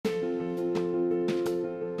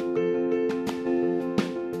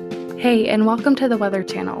Hey, and welcome to the Weather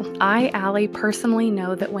Channel. I, Allie, personally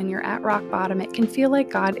know that when you're at rock bottom, it can feel like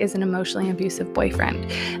God is an emotionally abusive boyfriend.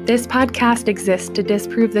 This podcast exists to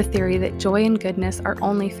disprove the theory that joy and goodness are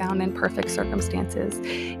only found in perfect circumstances.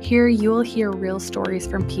 Here, you will hear real stories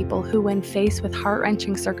from people who, when faced with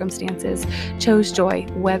heart-wrenching circumstances, chose joy,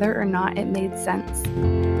 whether or not it made sense.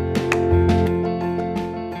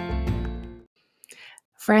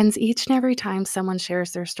 Friends, each and every time someone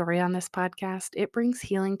shares their story on this podcast, it brings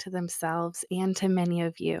healing to themselves and to many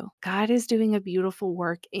of you. God is doing a beautiful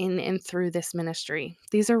work in and through this ministry.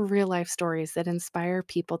 These are real life stories that inspire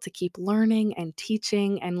people to keep learning and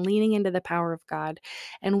teaching and leaning into the power of God.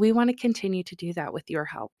 And we want to continue to do that with your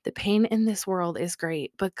help. The pain in this world is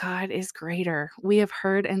great, but God is greater. We have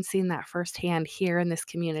heard and seen that firsthand here in this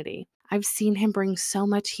community. I've seen him bring so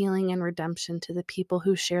much healing and redemption to the people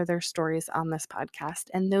who share their stories on this podcast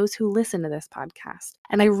and those who listen to this podcast.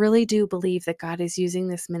 And I really do believe that God is using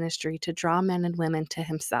this ministry to draw men and women to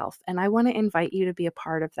himself. And I want to invite you to be a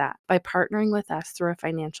part of that by partnering with us through a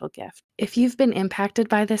financial gift. If you've been impacted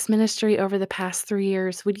by this ministry over the past 3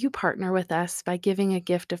 years, would you partner with us by giving a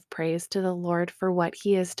gift of praise to the Lord for what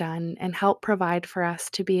he has done and help provide for us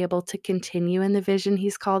to be able to continue in the vision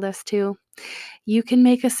he's called us to? You can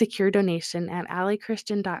make a secure donation at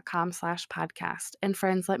allychristian.com/podcast. And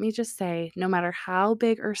friends, let me just say, no matter how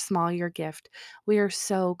big or small your gift, we are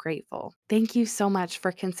so grateful. Thank you so much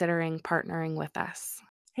for considering partnering with us.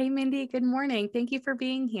 Hey, Mindi, good morning. Thank you for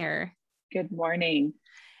being here. Good morning.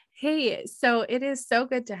 Hey, so it is so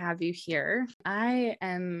good to have you here. I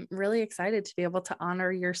am really excited to be able to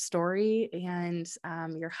honor your story and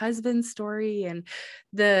your husband's story and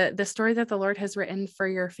the story that the Lord has written for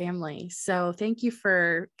your family. So thank you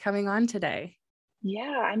for coming on today.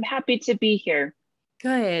 Yeah, I'm happy to be here.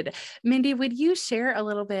 Good. Mindi, would you share a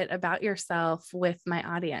little bit about yourself with my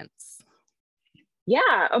audience?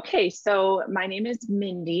 Yeah, okay. So my name is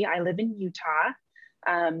Mindi. I live in Utah,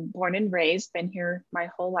 born and raised, been here my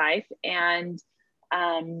whole life. And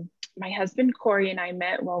my husband, Corey, and I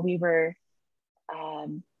met while we were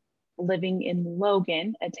living in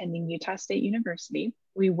Logan, attending Utah State University.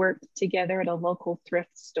 We worked together at a local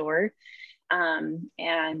thrift store.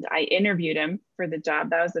 And I interviewed him for the job.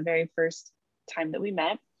 That was the very first time that we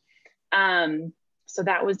met. So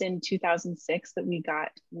that was in 2006 that we got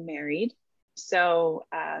married. So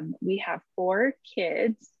we have 4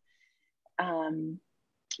 kids,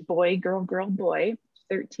 boy, girl, girl, boy,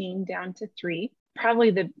 13 down to 3.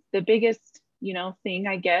 Probably the biggest, thing,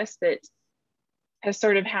 I guess, that has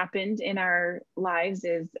sort of happened in our lives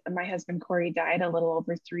is my husband, Corey, died a little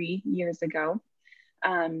over 3 years ago.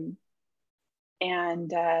 And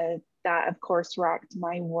that, of course, rocked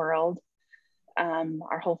my world,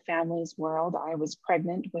 our whole family's world. I was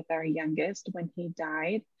pregnant with our youngest when he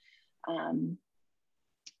died. And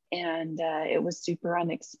it was super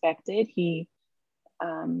unexpected.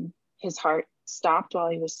 His heart stopped while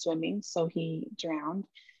he was swimming, so he drowned.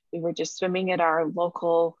 We were just swimming at our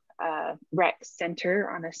local rec center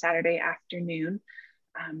on a Saturday afternoon,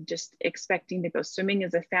 just expecting to go swimming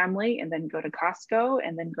as a family and then go to Costco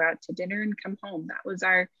and then go out to dinner and come home. That was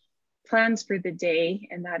our plans for the day,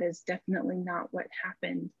 and that is definitely not what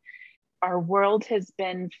happened. Our world has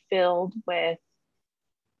been filled with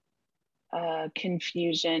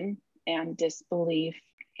confusion and disbelief,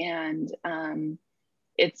 and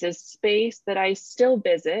it's a space that I still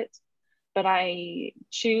visit, but I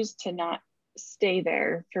choose to not stay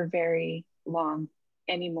there for very long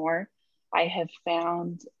anymore. I have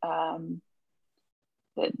found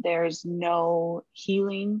that there's no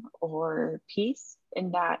healing or peace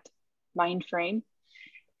in that mind frame.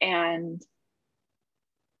 And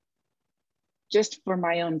just for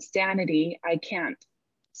my own sanity, I can't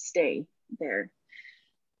stay there.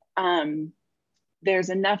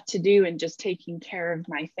 There's enough to do in just taking care of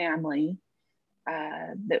my family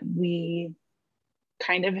that we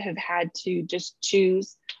kind of have had to just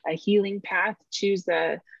choose a healing path, choose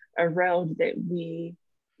a road that we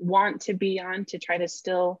want to be on to try to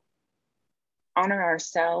still honor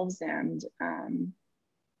ourselves and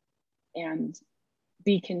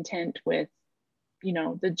be content with,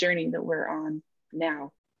 the journey that we're on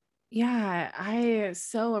now. Yeah, I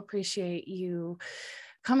so appreciate you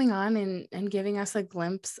coming on and giving us a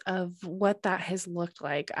glimpse of what that has looked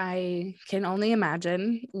like. I can only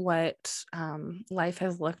imagine what life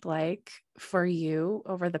has looked like for you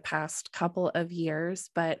over the past couple of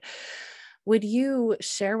years, but would you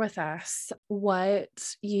share with us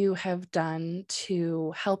what you have done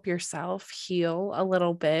to help yourself heal a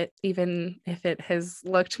little bit, even if it has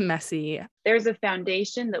looked messy? There's a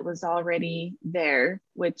foundation that was already there,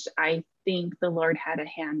 which I think the Lord had a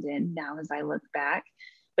hand in now as I look back.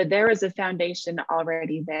 But there was a foundation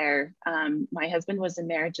already there. My husband was a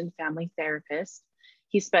marriage and family therapist.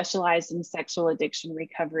 He specialized in sexual addiction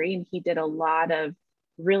recovery, and he did a lot of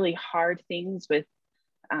really hard things with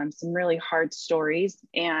some really hard stories.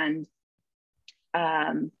 And,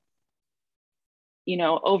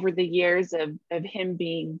 over the years of him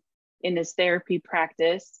being in his therapy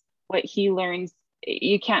practice, what he learns,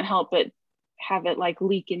 you can't help but have it like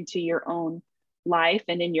leak into your own life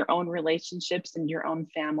and in your own relationships and your own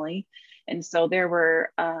family. And so there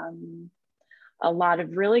were a lot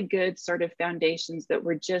of really good sort of foundations that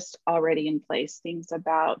were just already in place. Things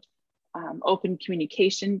about open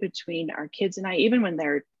communication between our kids and I, even when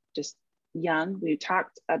they're just young. We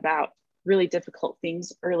talked about really difficult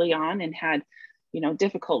things early on and had,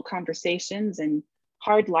 difficult conversations and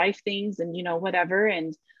hard life things and, whatever.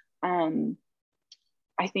 And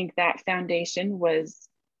I think that foundation was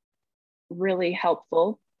really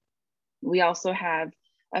helpful. We also have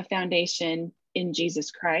a foundation in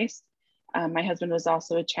Jesus Christ. My husband was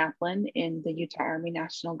also a chaplain in the Utah Army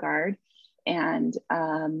National Guard. And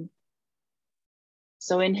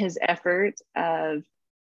so in his effort of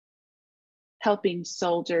helping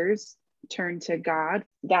soldiers turn to God,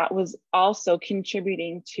 that was also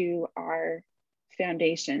contributing to our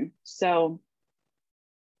foundation. So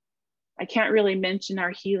I can't really mention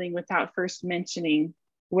our healing without first mentioning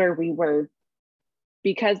where we were,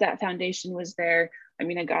 because that foundation was there. I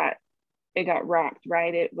mean, it got rocked,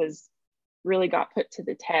 right? It was really got put to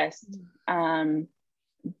the test.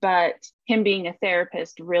 But him being a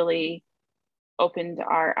therapist really opened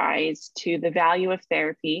our eyes to the value of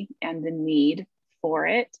therapy and the need for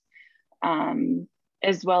it,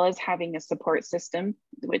 as well as having a support system,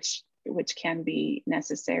 which can be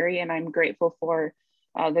necessary. And I'm grateful for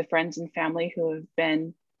the friends and family who have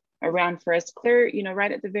been around for us. Clear,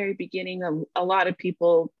 right at the very beginning, a lot of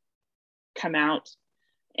people come out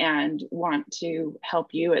and want to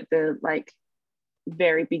help you at the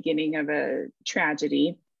very beginning of a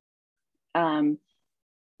tragedy.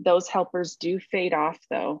 Those helpers do fade off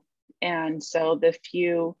though. And so the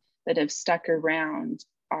few that have stuck around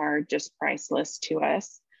are just priceless to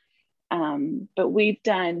us. But we've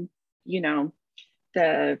done,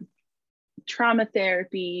 the trauma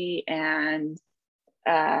therapy and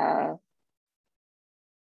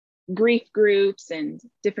grief groups and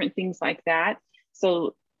different things like that.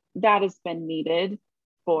 So that has been needed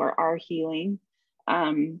for our healing.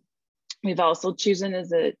 We've also chosen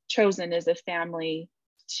as a family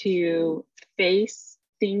to face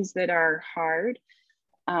things that are hard.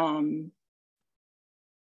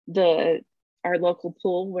 Our local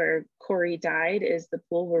pool where Corey died is the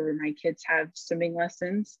pool where my kids have swimming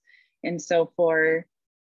lessons. And so for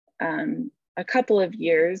a couple of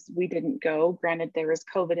years, we didn't go. Granted, there was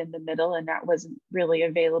COVID in the middle and that wasn't really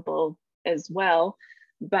available as well.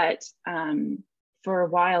 But for a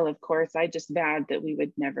while, of course, I just vowed that we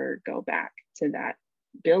would never go back to that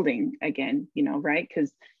building again, right?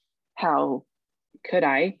 Because how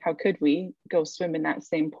could we go swim in that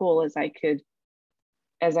same pool as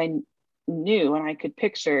I knew and I could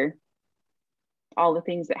picture all the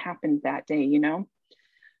things that happened that day,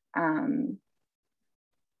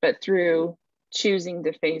 but through choosing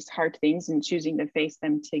to face hard things and choosing to face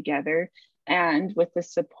them together, and with the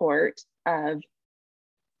support of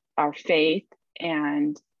our faith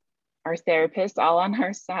and our therapists all on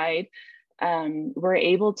our side, we're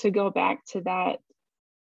able to go back to that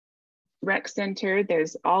rec center.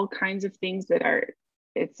 There's all kinds of things that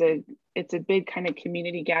it's a big kind of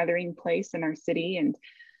community gathering place in our city. And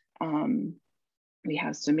we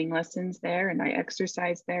have swimming lessons there and I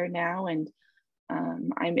exercise there now. And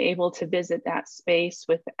I'm able to visit that space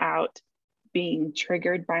without being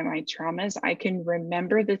triggered by my traumas. I can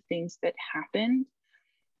remember the things that happened,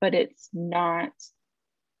 but it's not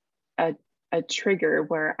a trigger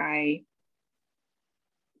where I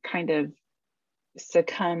kind of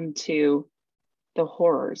succumb to the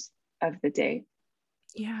horrors of the day.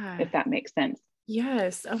 Yeah. If that makes sense.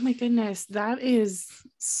 Yes. Oh my goodness. That is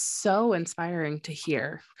so inspiring to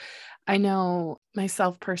hear. I know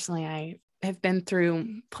myself personally, I have been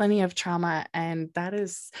through plenty of trauma, and that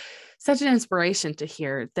is such an inspiration to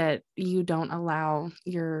hear that you don't allow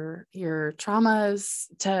your traumas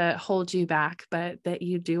to hold you back, but that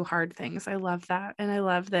you do hard things. I love that. And I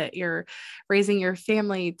love that you're raising your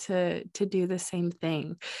family to do the same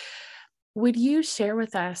thing. Would you share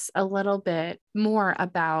with us a little bit more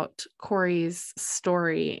about Corey's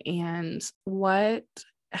story and what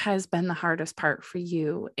has been the hardest part for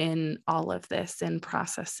you in all of this in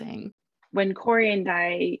processing? When Corey and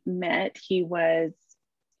I met, he was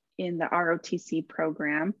in the ROTC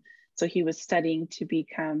program. So he was studying to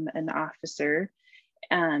become an officer.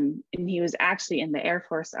 And he was actually in the Air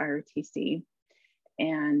Force ROTC.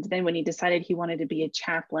 And then when he decided he wanted to be a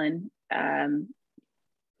chaplain,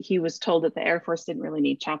 he was told that the Air Force didn't really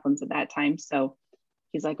need chaplains at that time. So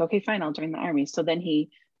he's like, okay, fine, I'll join the Army. So then he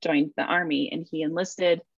joined the Army and he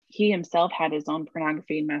enlisted. He himself had his own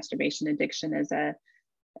pornography and masturbation addiction as a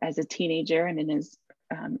teenager and in his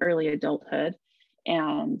early adulthood.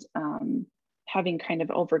 And having kind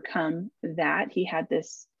of overcome that, he had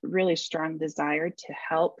this really strong desire to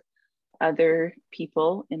help other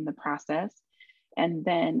people in the process. And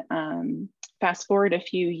then fast forward a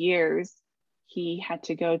few years, he had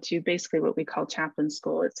to go to basically what we call chaplain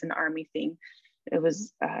school. It's an Army thing. It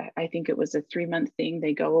was, I think it was a 3-month thing.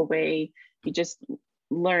 They go away. You just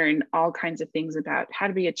learn all kinds of things about how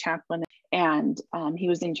to be a chaplain. And he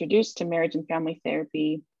was introduced to marriage and family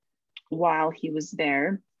therapy while he was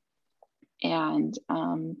there, and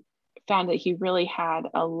found that he really had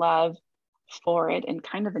a love for it and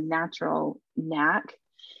kind of a natural knack.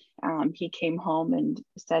 He came home and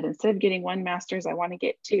said, instead of getting 1 master's, I want to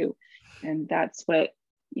get 2. And that's what,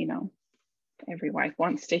 every wife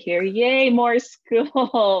wants to hear. Yay, more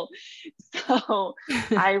school. So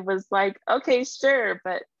I was like, okay, sure.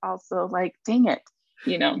 But also like, dang it,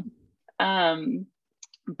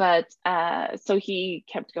 so he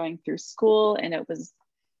kept going through school, and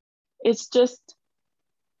it's just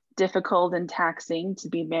difficult and taxing to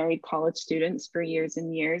be married college students for years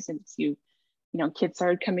and years. And kids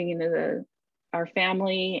started coming into our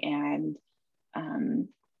family, and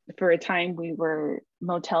for a time we were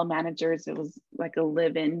motel managers. It was like a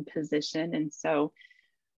live-in position, and so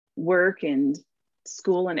work and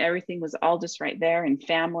school and everything was all just right there, and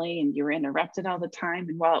family, and you were interrupted all the time.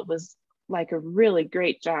 And while it was like a really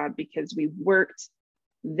great job because we worked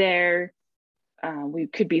there, we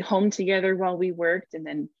could be home together while we worked, and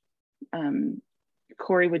then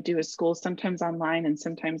Corey would do his school sometimes online and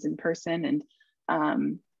sometimes in person.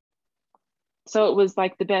 And so it was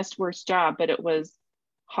like the best, worst job, but it was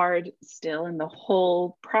hard still. And the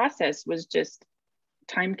whole process was just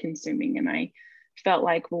time consuming. And I felt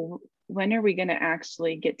like, well, when are we going to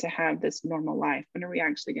actually get to have this normal life? When are we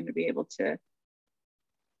actually going to be able to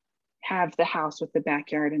have the house with the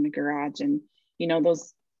backyard and the garage and,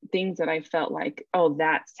 those things that I felt like, oh,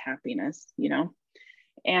 that's happiness,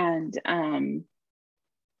 And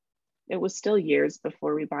it was still years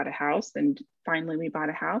before we bought a house, and finally we bought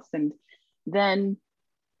a house. And then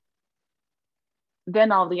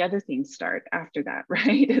all the other things start after that,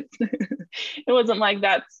 right? It wasn't like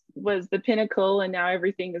that was the pinnacle and now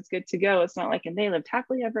everything is good to go. It's not like, and they lived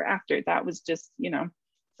happily ever after. That was just,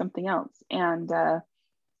 something else. And, and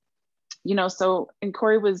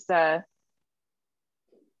Corey was,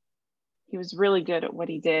 he was really good at what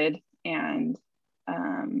he did. And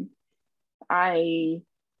I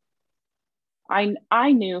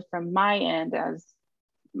knew from my end, as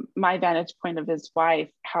my vantage point of his wife,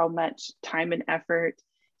 how much time and effort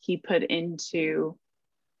he put into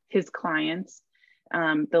his clients,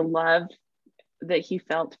 the love that he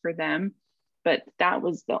felt for them. But that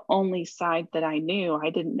was the only side that I knew.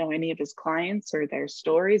 I didn't know any of his clients or their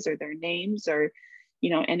stories or their names or,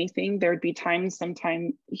 anything. There'd be times,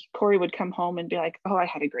 sometime Corey would come home and be like, oh, I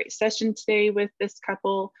had a great session today with this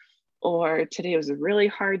couple, or today was a really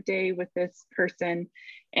hard day with this person.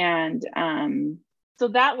 And so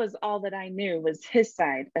that was all that I knew, was his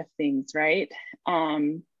side of things, right?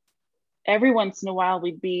 Every once in a while,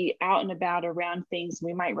 we'd be out and about around things.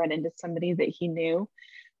 We might run into somebody that he knew.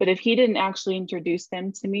 But if he didn't actually introduce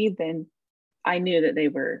them to me, then I knew that they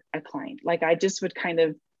were a client. Like, I just would kind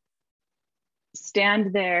of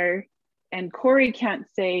stand there, and Corey can't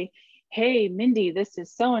say, hey, Mindi, this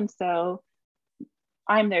is so-and-so,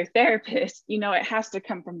 I'm their therapist. It has to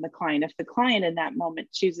come from the client. If the client in that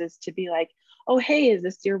moment chooses to be like, oh, hey, is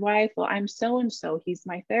this your wife? Well, I'm so-and-so, he's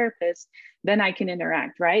my therapist, then I can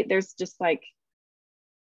interact, right? There's just like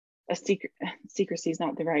a secrecy is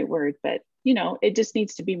not the right word, but it just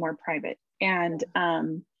needs to be more private. And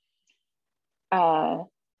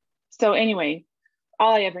so anyway,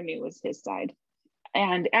 all I ever knew was his side.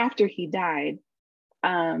 And after he died,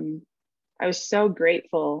 I was so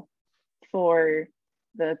grateful for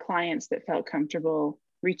the clients that felt comfortable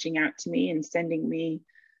reaching out to me and sending me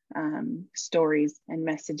stories and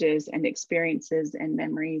messages and experiences and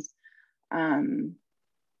memories.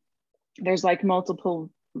 There's like multiple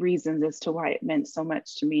reasons as to why it meant so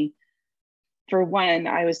much to me. For one,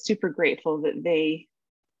 I was super grateful that they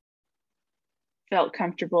felt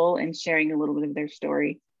comfortable in sharing a little bit of their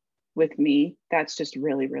story with me. That's just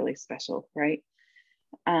really, really special, right?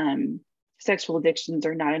 Sexual addictions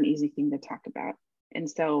are not an easy thing to talk about. And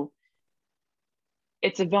so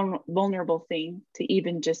it's a vulnerable thing to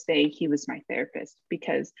even just say he was my therapist,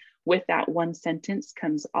 because with that one sentence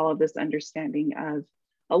comes all of this understanding of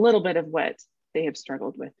a little bit of what they have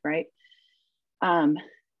struggled with, right? um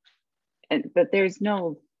but there's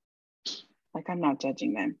no, like, I'm not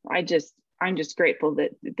judging them. I'm just grateful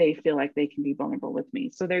that they feel like they can be vulnerable with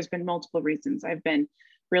me. So there's been multiple reasons. I've been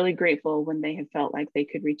really grateful when they have felt like they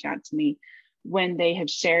could reach out to me, when they have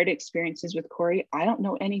shared experiences with Corey. I don't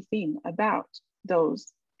know anything about those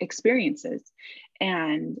experiences,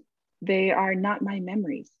 and they are not my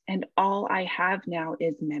memories. And all I have now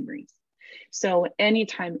is memories. So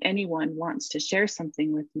anytime anyone wants to share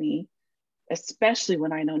something with me, especially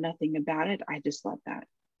when I know nothing about it, I just love that.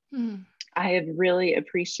 Mm. I have really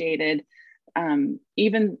appreciated,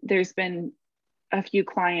 even there's been a few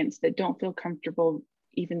clients that don't feel comfortable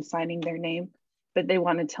even signing their name, but they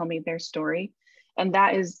want to tell me their story. And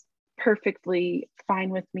that is perfectly fine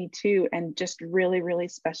with me too. And just really, really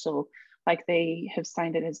special. Like they have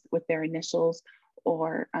signed it as with their initials,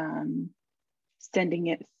 or sending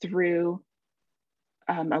it through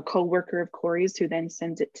a coworker of Corey's, who then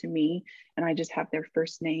sends it to me, and I just have their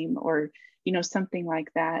first name, or something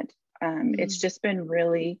like that. It's Mm. just been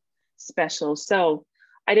really special. So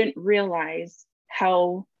I didn't realize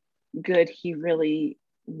how good he really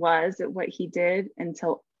was at what he did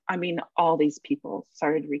until, I mean, all these people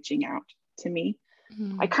started reaching out to me.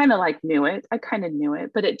 I Mm. kind of like knew it. I kind of knew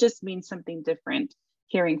it, but it just means something different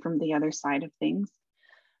hearing from the other side of things.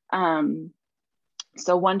 Um,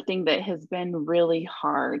 so one thing that has been really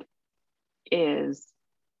hard is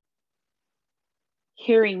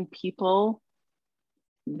hearing people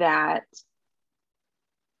that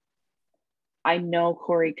I know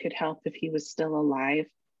Corey could help if he was still alive,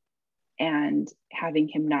 and having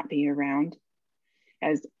him not be around.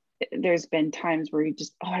 As there's been times where you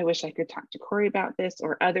just, oh, I wish I could talk to Corey about this,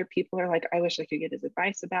 or other people are like, I wish I could get his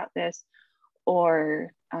advice about this.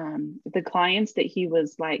 Or the clients that he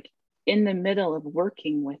was like in the middle of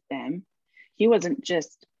working with them, he wasn't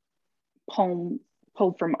just pulled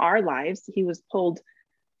from our lives, he was pulled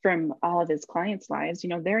from all of his clients' lives.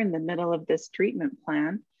 They're in the middle of this treatment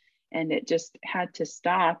plan, and it just had to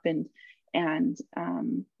stop. And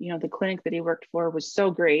the clinic that he worked for was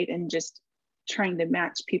so great, and just trying to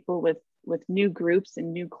match people with new groups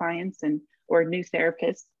and new clients, and or new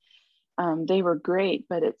therapists. They were great,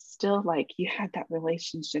 but it's still like you had that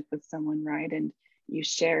relationship with someone, right? And you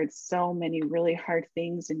shared so many really hard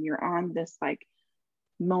things, and you're on this like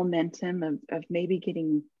momentum of maybe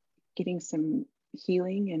getting some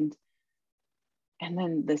healing, and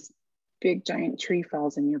then this big giant tree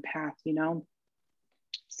falls in your path.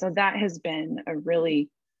 So that has been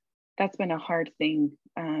that's been a hard thing,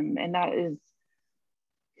 and that is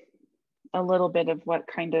a little bit of what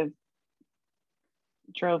kind of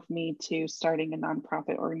drove me to starting a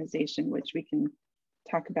nonprofit organization, which we can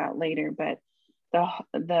talk about later. But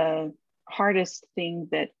the hardest thing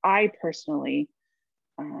that I personally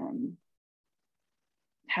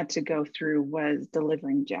had to go through was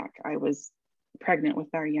delivering Jack. I was pregnant with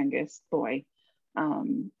our youngest boy,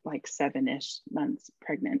 like 7-ish months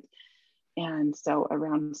pregnant. And so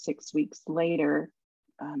around 6 weeks later,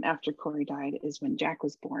 after Corey died, is when Jack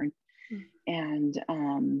was born. Mm.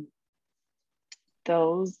 And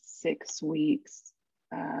those 6 weeks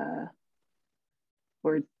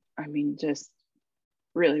were, I mean, just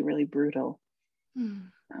really, really brutal.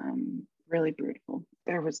 Mm. Really brutal.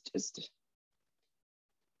 There was just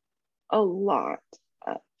a lot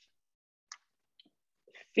of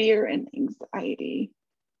fear and anxiety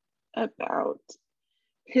about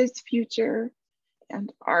his future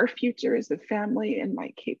and our future as a family, and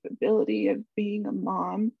my capability of being a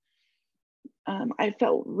mom. I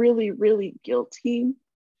felt really, really guilty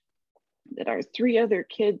that our 3 other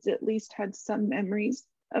kids at least had some memories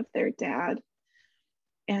of their dad,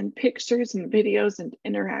 and pictures and videos and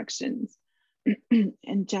interactions.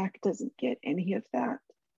 And Jack doesn't get any of that.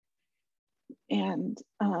 And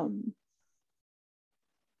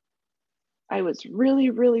I was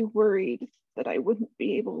really, really worried that I wouldn't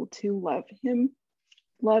be able to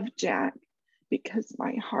love Jack, because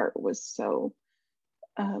my heart was so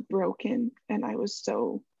broken, and I was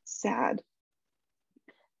so sad.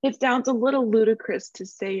 It sounds a little ludicrous to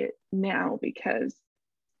say it now, because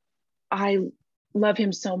I love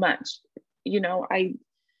him so much.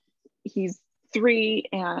 He's 3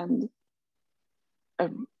 and a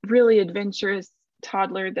really adventurous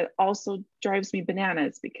toddler that also drives me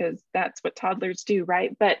bananas, because that's what toddlers do,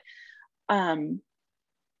 right? But the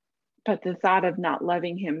thought of not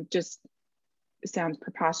loving him just sounds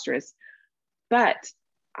preposterous. But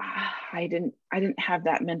I didn't have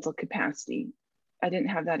that mental capacity I didn't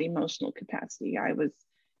have that emotional capacity. I was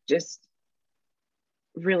just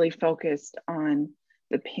really focused on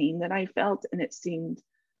the pain that I felt, and it seemed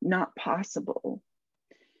not possible.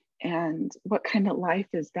 And what kind of life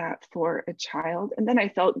is that for a child? And then I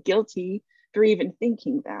felt guilty for even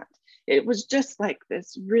thinking that. It was just like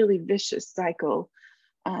this really vicious cycle,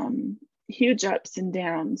 huge ups and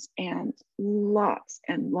downs, and lots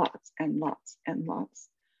and lots and lots and lots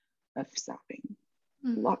of sobbing,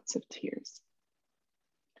 Mm. lots of tears.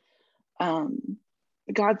 Um,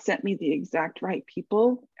 God sent me the exact right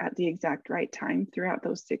people at the exact right time throughout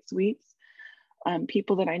those 6 weeks,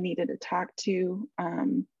 people that I needed to talk to.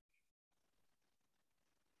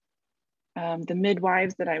 The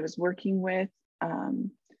midwives that I was working with.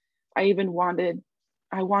 Um, I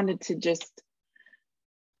wanted to just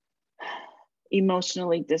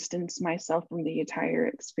emotionally distance myself from the entire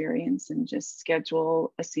experience and just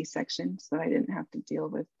schedule a C-section so I didn't have to deal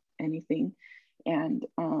with anything. And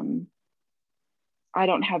I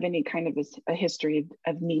don't have any kind of a history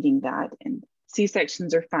of needing that. And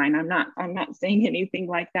C-sections are fine. I'm not saying anything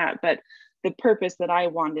like that, but the purpose that I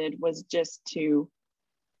wanted was just to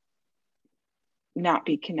not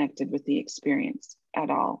be connected with the experience at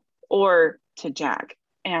all, or to Jack.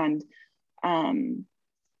 And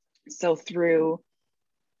so through,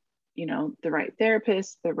 the right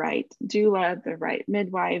therapist, the right doula, the right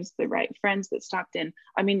midwives, the right friends that stopped in,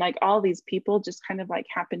 I mean, like, all these people just kind of like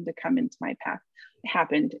happened to come into my path,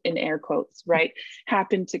 happened in air quotes, right?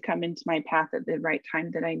 Happened to come into my path at the right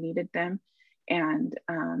time that I needed them. And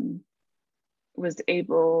was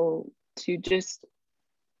able to just,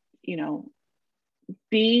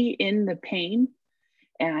 be in the pain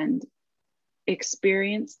and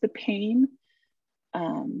experience the pain,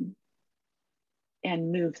 um,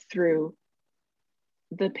 and move through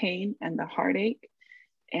the pain and the heartache.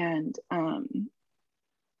 And the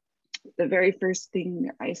very first thing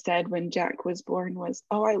I said when Jack was born was,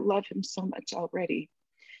 "Oh, I love him so much already."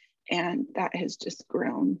 And that has just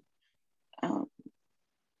grown. Um,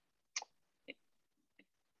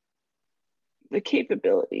 the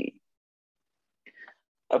capability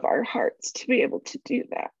of our hearts to be able to do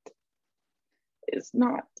that is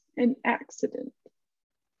not an accident.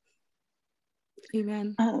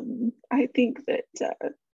 Amen. I think that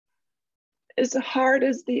as hard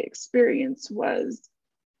as the experience was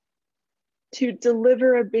to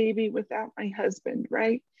deliver a baby without my husband,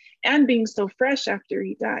 right? And being so fresh after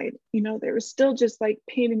he died, there was still just like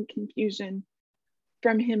pain and confusion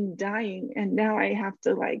from him dying. And now I have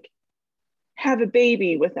to like have a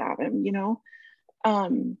baby without him.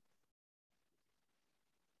 Um,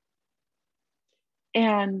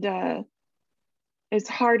 and as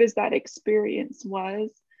hard as that experience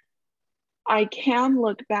was, I can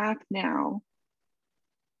look back now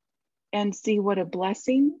and see what a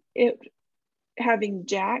blessing having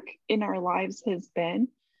Jack in our lives has been,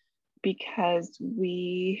 because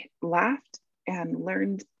we laughed and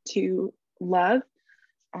learned to love,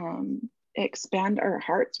 expand our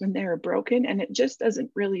hearts when they were broken. And it just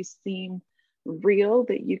doesn't really seem real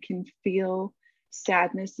that you can feel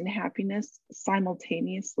sadness and happiness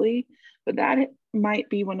simultaneously. But that might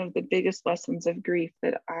be one of the biggest lessons of grief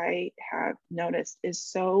that I have noticed, is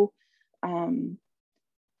so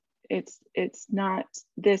it's not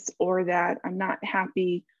this or that. I'm not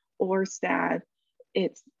happy or sad.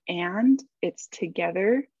 It's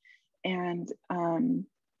together. And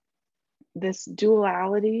this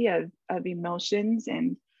duality of emotions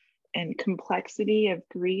and complexity of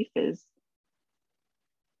grief is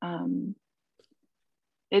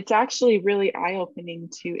it's actually really eye-opening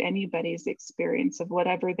to anybody's experience of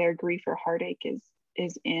whatever their grief or heartache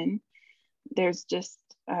is in. There's just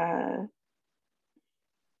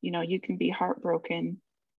you can be heartbroken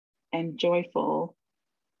and joyful,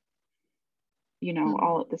 Mm.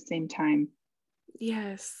 all at the same time.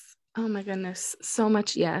 Yes. Oh my goodness. So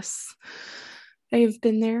much yes. I've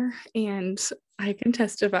been there and I can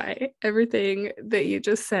testify. Everything that you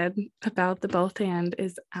just said about the both and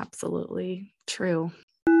is absolutely true.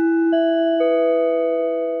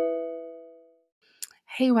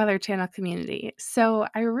 Hey, Weather Channel community. So,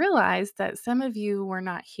 I realized that some of you were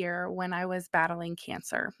not here when I was battling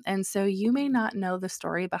cancer. And so, you may not know the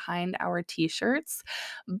story behind our t shirts.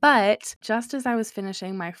 But just as I was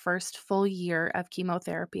finishing my first full year of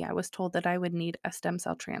chemotherapy, I was told that I would need a stem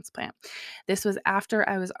cell transplant. This was after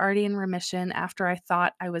I was already in remission, after I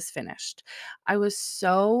thought I was finished. I was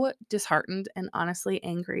so disheartened and honestly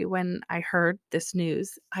angry when I heard this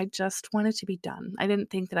news. I just wanted to be done. I didn't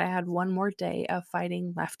think that I had one more day of fighting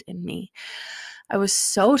anything left in me. I was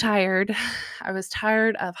so tired. I was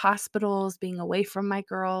tired of hospitals, being away from my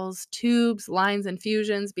girls, tubes, lines,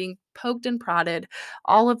 infusions, being poked and prodded,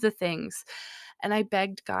 all of the things. And I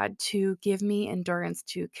begged God to give me endurance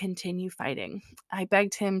to continue fighting. I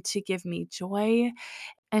begged Him to give me joy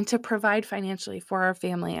and to provide financially for our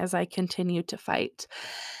family as I continue to fight.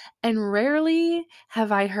 And rarely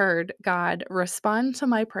have I heard God respond to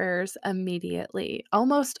my prayers immediately,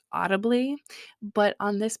 almost audibly. But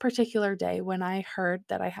on this particular day, when I heard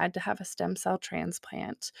that I had to have a stem cell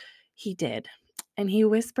transplant, He did. And He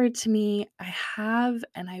whispered to me, I have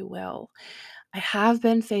and I will. I have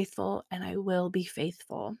been faithful and I will be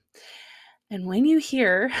faithful. And when you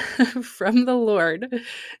hear from the Lord,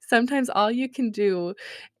 sometimes all you can do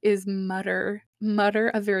is mutter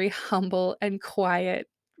a very humble and quiet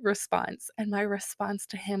response. And my response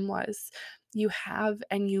to him was, you have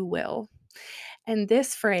and you will. And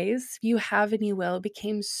this phrase, you have and you will,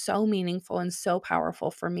 became so meaningful and so powerful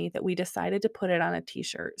for me that we decided to put it on a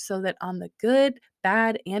t-shirt so that on the good,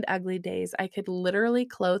 bad, and ugly days, I could literally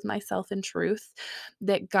clothe myself in truth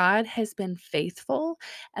that God has been faithful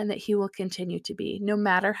and that He will continue to be, no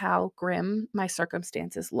matter how grim my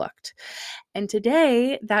circumstances looked. And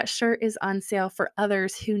today, that shirt is on sale for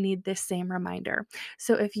others who need this same reminder.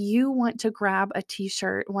 So if you want to grab a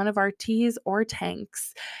t-shirt, one of our tees or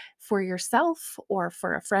tanks, for yourself or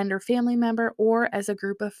for a friend or family member, or as a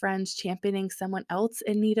group of friends championing someone else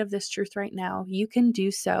in need of this truth right now, you can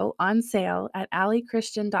do so on sale at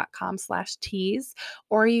alliechristian.com/tees,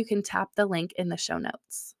 or you can tap the link in the show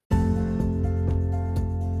notes.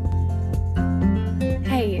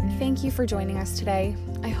 Hey, thank you for joining us today.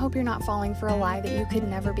 I hope you're not falling for a lie that you could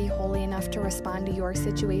never be holy enough to respond to your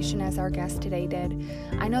situation as our guest today did.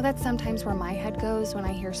 I know that's sometimes where my head goes when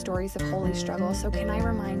I hear stories of holy struggle, so can I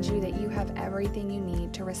remind you that you have everything you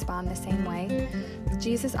need to respond the same way?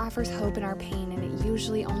 Jesus offers hope in our pain, and it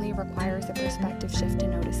usually only requires a perspective shift to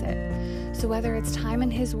notice it. So whether it's time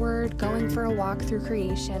in His Word, going for a walk through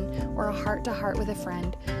creation, or a heart-to-heart with a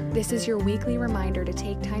friend, this is your weekly reminder to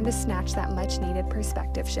take time to snatch that much-needed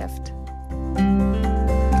perspective shift.